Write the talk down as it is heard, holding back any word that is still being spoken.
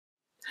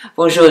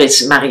Bonjour,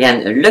 it's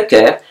Marianne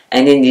Lecoeur,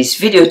 and in this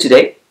video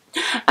today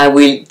I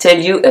will tell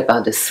you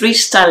about the 3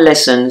 style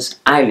lessons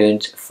I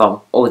learned from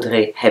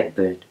Audrey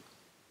Hepburn.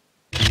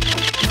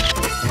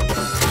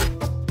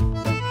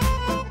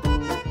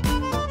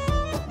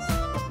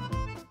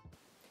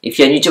 If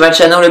you're new to my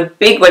channel, a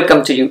big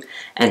welcome to you,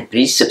 and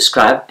please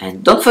subscribe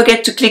and don't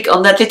forget to click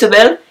on that little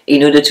bell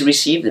in order to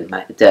receive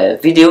the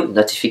video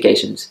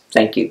notifications.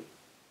 Thank you.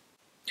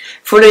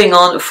 Following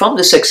on from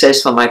the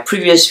success from my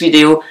previous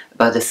video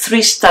about the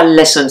 3 style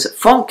lessons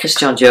from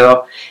Christian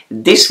Dior,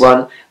 this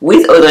one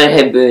with Audrey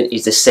Hepburn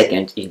is the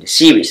second in the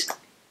series.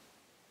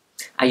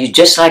 Are you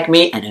just like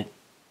me and a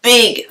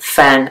big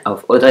fan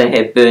of Audrey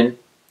Hepburn?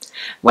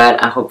 Well,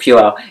 I hope you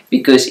are,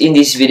 because in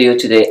this video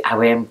today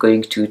I am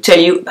going to tell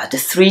you about the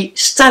 3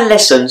 style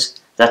lessons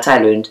that I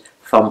learned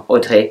from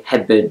Audrey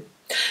Hepburn.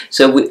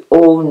 So we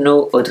all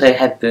know Audrey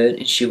Hepburn,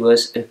 and she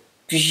was a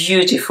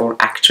beautiful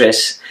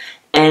actress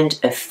and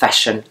a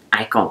fashion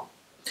icon.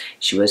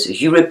 She was a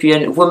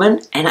European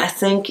woman, and I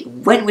think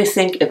when we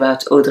think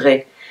about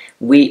Audrey,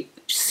 we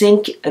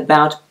think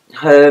about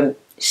her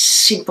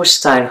simple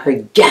style, her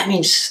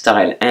gamine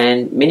style,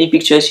 and many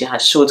pictures she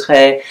has short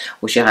hair,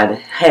 or she had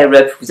hair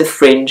up with a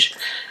fringe.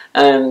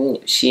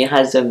 She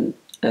has an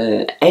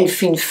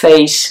elfin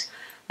face,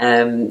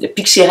 a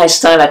pixie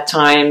hairstyle at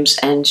times,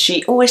 and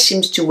she always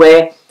seems to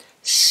wear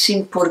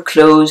simple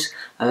clothes,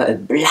 a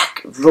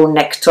black raw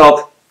neck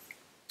top,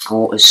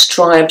 or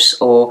stripes,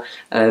 or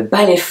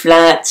ballet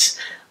flats,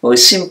 or a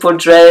simple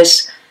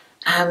dress.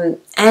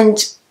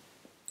 And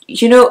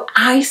you know,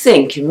 I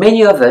think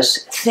many of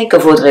us think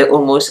of Audrey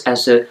almost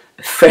as a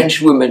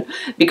French woman,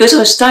 because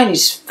her style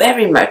is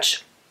very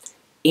much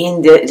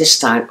in the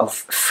style of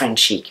French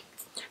chic.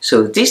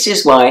 So this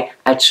is why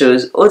I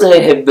chose Audrey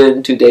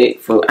Hepburn today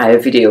for our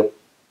video.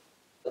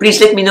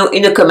 Please let me know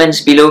in the comments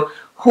below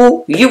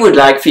who you would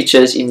like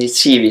features in this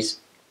series.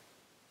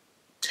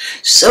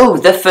 So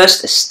the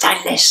first style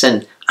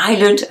lesson I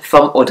learned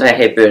from Audrey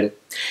Hepburn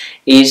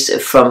is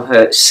from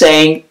her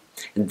saying,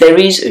 "There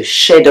is a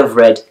shade of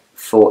red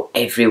for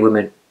every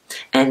woman."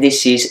 And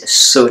this is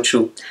so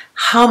true.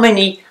 How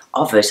many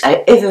of us,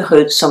 I ever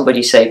heard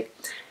somebody say,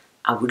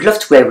 "I would love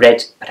to wear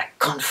red, but I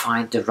can't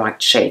find the right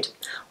shade,"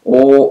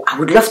 or "I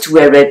would love to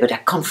wear red, but I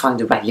can't find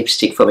the right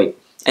lipstick for me."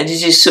 And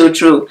this is so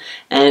true.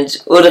 And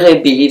Audrey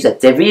believes that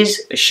there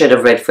is a shade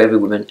of red for every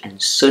woman,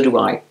 and so do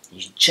I.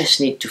 You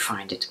just need to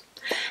find it.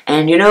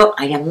 And you know,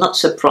 I am not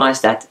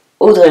surprised that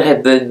Audrey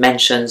Hepburn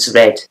mentions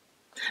red.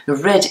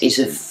 Red is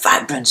a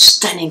vibrant,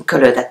 stunning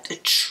color that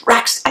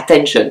attracts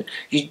attention.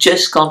 You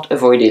just can't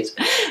avoid it.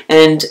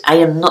 And I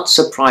am not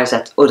surprised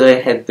that Audrey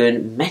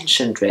Hepburn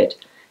mentioned red,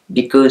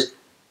 because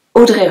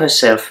Audrey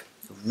herself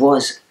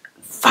was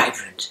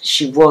vibrant.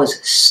 She was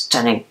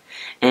stunning.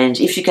 And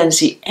if you can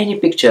see any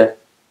picture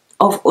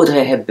of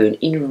Audrey Hepburn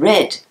in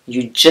red,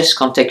 you just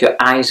can't take your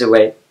eyes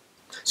away.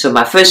 So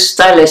my first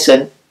style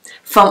lesson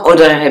from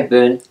Audrey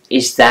Hepburn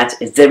is that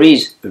there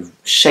is a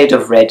shade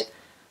of red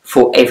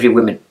for every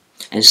woman.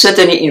 And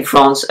certainly in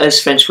France, us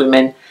French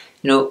women,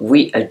 you know,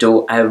 we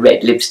adore our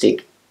red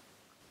lipstick.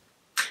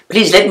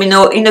 Please let me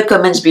know in the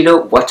comments below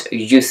what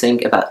you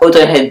think about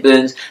Audrey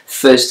Hepburn's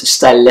first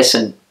style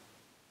lesson.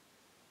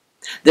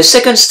 The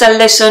second style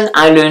lesson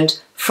I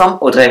learned from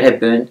Audrey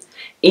Hepburn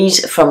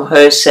is from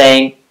her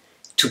saying,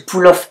 to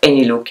pull off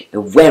any look,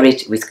 wear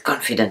it with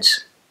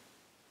confidence.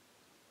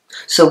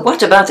 So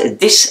what about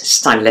this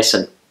style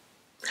lesson?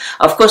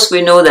 Of course,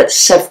 we know that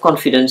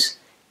self-confidence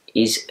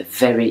is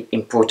very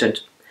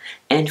important.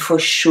 And for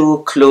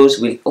sure, clothes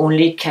will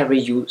only carry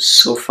you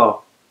so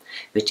far.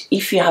 But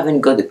if you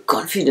haven't got the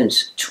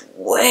confidence to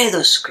wear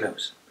those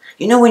clothes,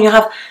 you know, when you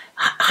have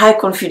high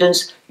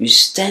confidence, you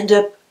stand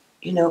up,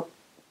 you know,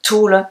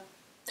 taller.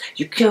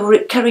 You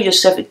carry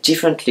yourself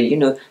differently, you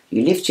know,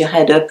 you lift your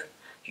head up,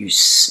 you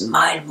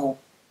smile more.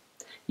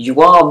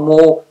 You are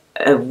more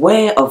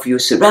aware of your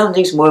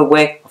surroundings, more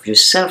aware of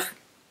yourself.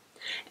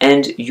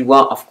 And you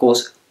are, of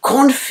course,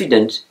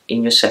 confident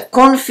in yourself,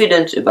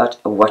 confident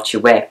about what you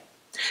wear.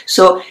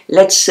 So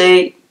let's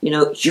say, you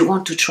know, you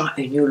want to try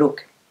a new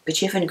look, but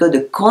you haven't got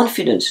the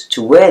confidence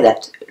to wear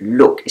that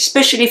look,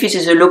 especially if it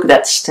is a look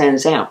that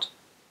stands out.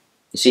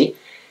 You see,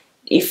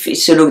 if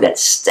it's a look that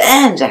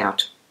stands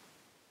out,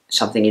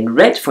 something in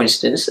red, for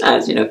instance,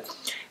 as you know,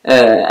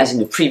 as in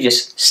the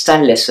previous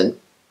style lesson,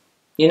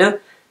 you know,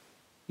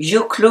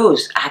 your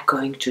clothes are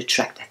going to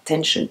attract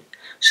attention.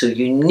 So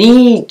you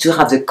need to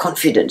have the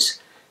confidence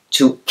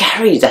to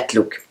carry that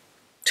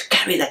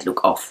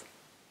look off.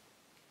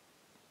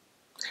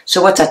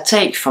 So what I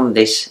take from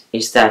this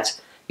is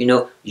that, you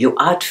know, your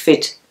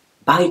outfit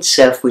by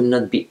itself will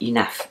not be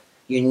enough.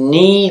 You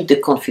need the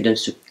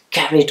confidence to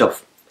carry it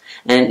off.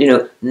 And, you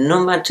know,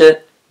 no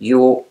matter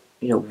your,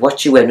 you know,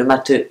 what you wear, no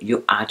matter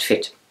your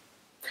outfit.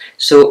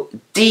 So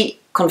the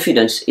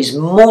confidence is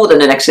more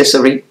than an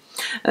accessory,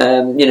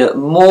 you know,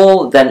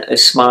 more than a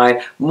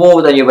smile,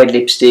 more than your red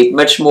lipstick,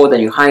 much more than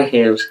your high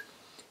heels,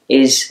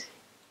 is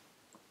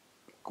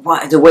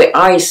the way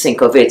I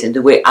think of it and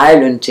the way I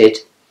learned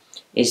it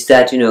is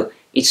that, you know,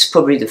 it's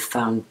probably the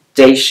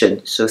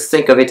foundation. So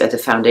think of it as a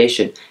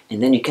foundation,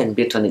 and then you can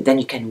build on it. Then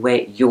you can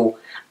wear your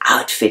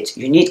outfit.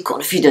 You need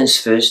confidence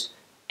first,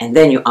 and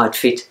then your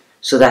outfit,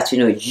 so that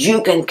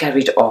you can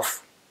carry it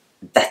off,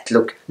 that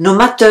look. No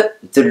matter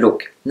the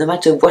look, no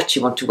matter what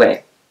you want to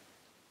wear,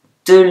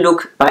 the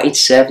look by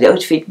itself, the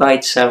outfit by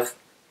itself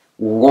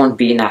won't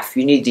be enough.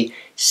 You need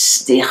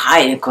the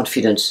higher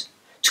confidence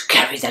to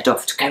carry that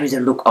off, to carry the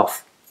look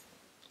off,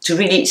 to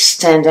really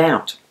stand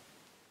out.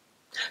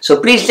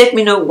 So please let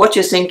me know what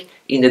you think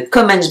in the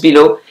comments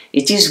below.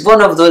 It is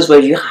one of those where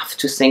you have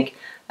to think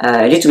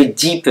a little bit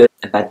deeper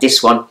about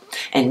this one,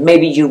 and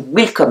maybe you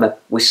will come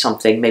up with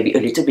something maybe a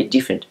little bit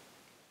different.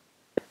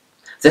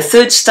 The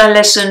third style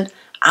lesson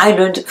I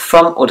learned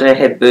from Audrey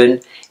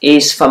Hepburn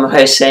is from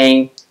her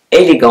saying,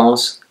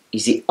 elegance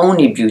is the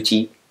only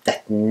beauty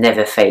that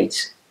never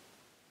fades.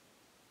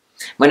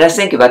 When I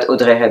think about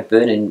Audrey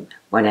Hepburn and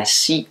when I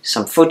see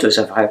some photos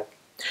of her,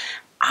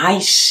 I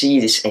see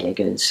this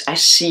elegance. I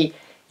see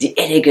the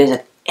elegance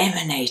that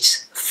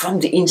emanates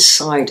from the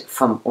inside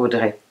from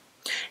Audrey.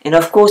 And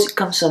of course it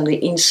comes on the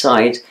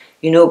inside,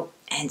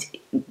 and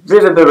it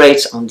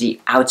reverberates on the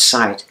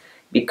outside,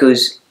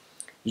 because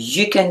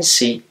you can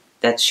see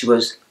that she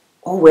was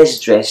always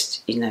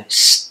dressed in a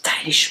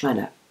stylish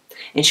manner,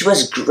 and she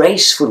was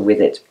graceful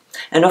with it.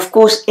 And of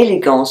course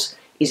elegance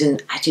is an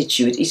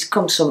attitude, it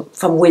comes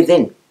from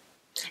within.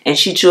 And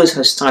she chose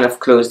her style of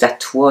clothes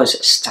that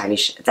was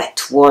stylish,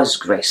 that was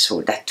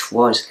graceful, that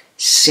was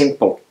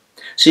simple.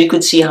 So you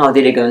could see how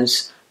the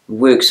elegance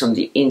works from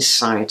the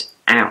inside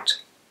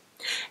out.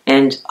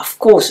 And of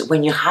course,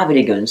 when you have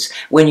elegance,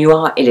 when you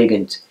are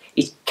elegant,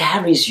 it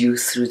carries you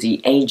through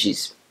the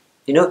ages.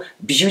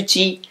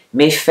 Beauty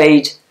may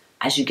fade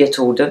as you get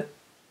older,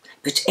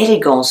 but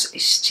elegance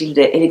is still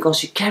there.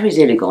 Elegance, you carry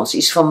the elegance,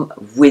 it's from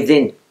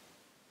within.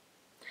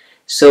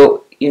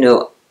 So,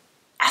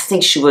 I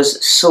think she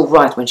was so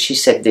right when she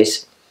said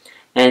this.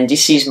 And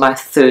this is my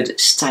third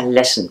style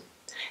lesson.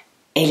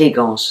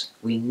 Elegance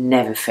will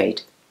never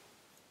fade.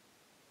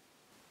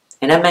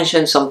 And I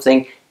mentioned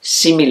something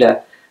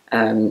similar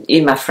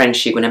in my French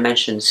Chic. When I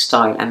mentioned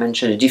style, I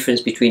mentioned the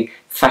difference between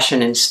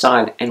fashion and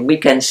style. And we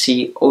can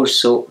see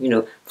also,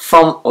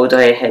 from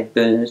Audrey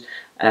Hepburn's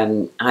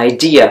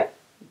idea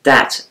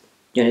that,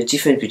 the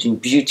difference between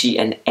beauty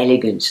and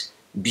elegance.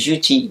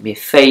 Beauty may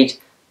fade,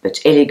 but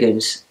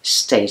elegance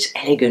stays.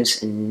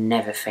 Elegance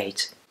never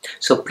fades.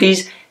 So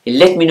please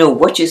let me know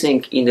what you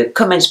think in the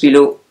comments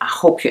below. I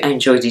hope you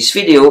enjoyed this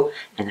video,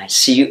 and I'll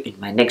see you in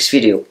my next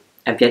video.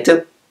 À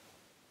bientôt!